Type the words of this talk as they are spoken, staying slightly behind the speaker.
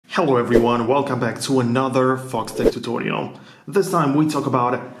Hello everyone, welcome back to another Foxtecc tutorial. This time we talk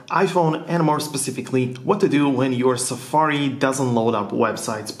about iPhone and more specifically what to do when your Safari doesn't load up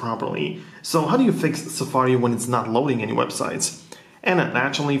websites properly. So how do you fix Safari when it's not loading any websites? And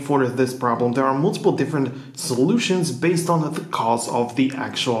naturally for this problem there are multiple different solutions based on the cause of the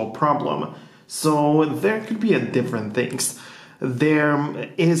actual problem. So there could be different things. There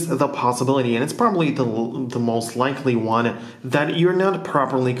is the possibility, and it's probably the most likely one, that you're not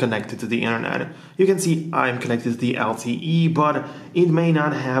properly connected to the internet. You can see I'm connected to the LTE, but it may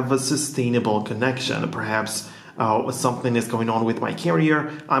not have a sustainable connection. Perhaps something is going on with my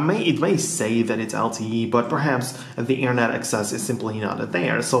carrier. It may say that it's LTE, but perhaps the internet access is simply not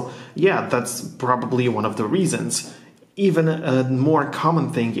there. So yeah, that's probably one of the reasons. Even a more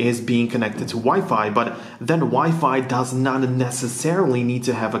common thing is being connected to Wi-Fi, but then Wi-Fi does not necessarily need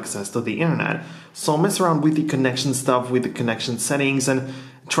to have access to the internet. So mess around with the connection stuff, with the connection settings, and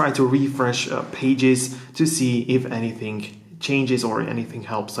try to refresh pages to see if anything changes or anything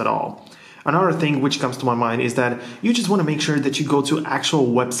helps at all. Another thing which comes to my mind is that you just want to make sure that you go to actual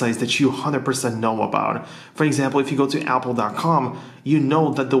websites that you 100% know about. For example, if you go to apple.com, you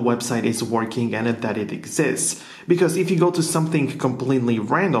know that the website is working and that it exists. Because if you go to something completely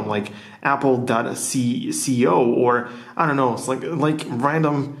random like apple.co or I don't know, it's like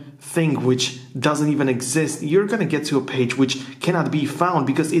random thing which doesn't even exist, you're gonna get to a page which cannot be found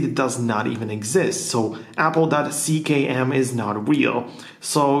because it does not even exist. So apple.ckm is not real.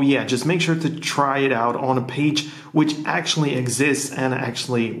 So yeah, just make sure to try it out on a page which actually exists and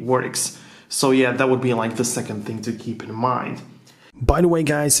actually works. So yeah, that would be like the second thing to keep in mind. By the way,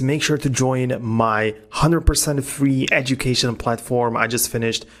 guys, make sure to join my 100% free education platform. I just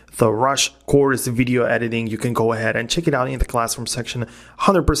finished the Rush course video editing. You can go ahead and check it out in the classroom section.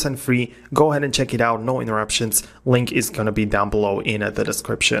 100% free. Go ahead and check it out. No interruptions. Link is going to be down below in the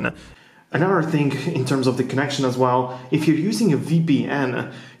description. Another thing in terms of the connection as well, if you're using a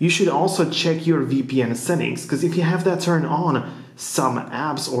VPN, you should also check your VPN settings, because if you have that turned on, some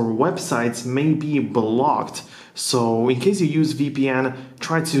apps or websites may be blocked. So in case you use VPN,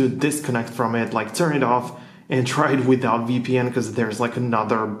 try to disconnect from it, like turn it off and try it without VPN, because there's like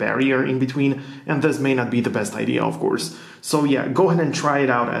another barrier in between, and this may not be the best idea, of course. So yeah, go ahead and try it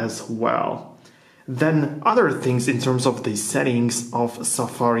out as well. Then other things in terms of the settings of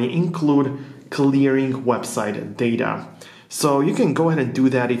Safari include clearing website data. So you can go ahead and do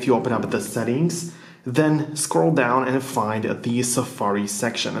that if you open up the settings, then scroll down and find the Safari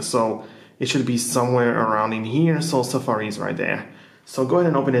section. So it should be somewhere around in here, so Safari is right there. So go ahead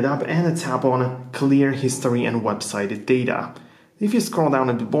and open it up and tap on Clear History and Website Data. If you scroll down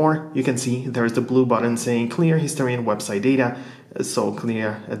a bit more, you can see there's the blue button saying Clear History and Website Data. So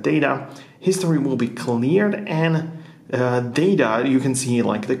clear data. History will be cleared, and data, you can see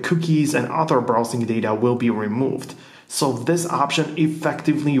like the cookies and other browsing data will be removed. So this option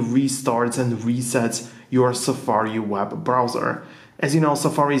effectively restarts and resets your Safari web browser. As you know,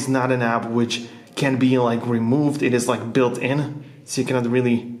 Safari is not an app which can be like removed. It is like built in, so you cannot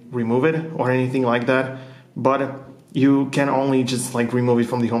really remove it or anything like that. But you can only just like remove it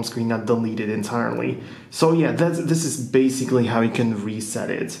from the home screen, not delete it entirely. So yeah, this is basically how you can reset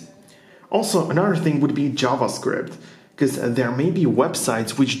it. Also, another thing would be JavaScript, because there may be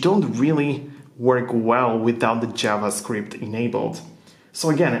websites which don't really work well without the JavaScript enabled. So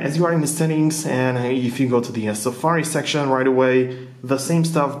again, as you are in the settings, and if you go to the Safari section right away, the same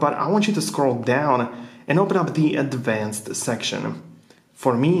stuff, but I want you to scroll down and open up the advanced section.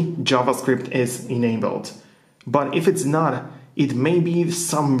 For me, JavaScript is enabled, but if it's not, it may be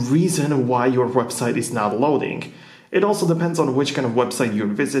some reason why your website is not loading. It also depends on which kind of website you're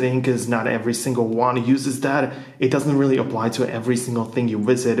visiting, because not every single one uses that. It doesn't really apply to every single thing you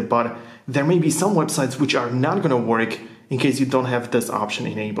visit, but there may be some websites which are not going to work in case you don't have this option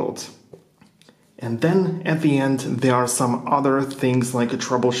enabled. And then at the end, there are some other things like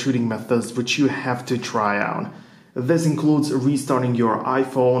troubleshooting methods which you have to try out. This includes restarting your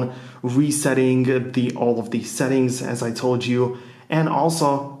iPhone, resetting all of the settings as I told you, and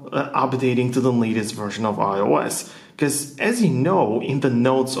also updating to the latest version of iOS. Because as you know, in the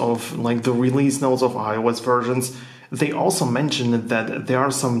notes of like the release notes of iOS versions, they also mention that there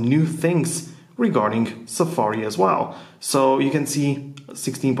are some new things regarding Safari as well. So you can see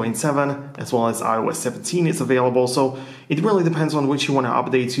 16.7 as well as iOS 17 is available. So it really depends on which you want to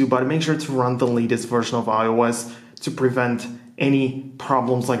update to, but make sure to run the latest version of iOS to prevent any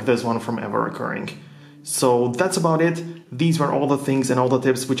problems like this one from ever occurring. So that's about it. These were all the things and all the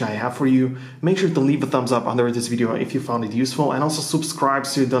tips which I have for you. Make sure to leave a thumbs up under this video if you found it useful, and also subscribe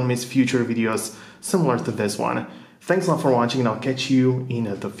so you don't miss future videos similar to this one. Thanks a lot for watching, and I'll catch you in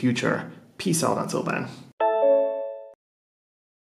the future. Peace out until then.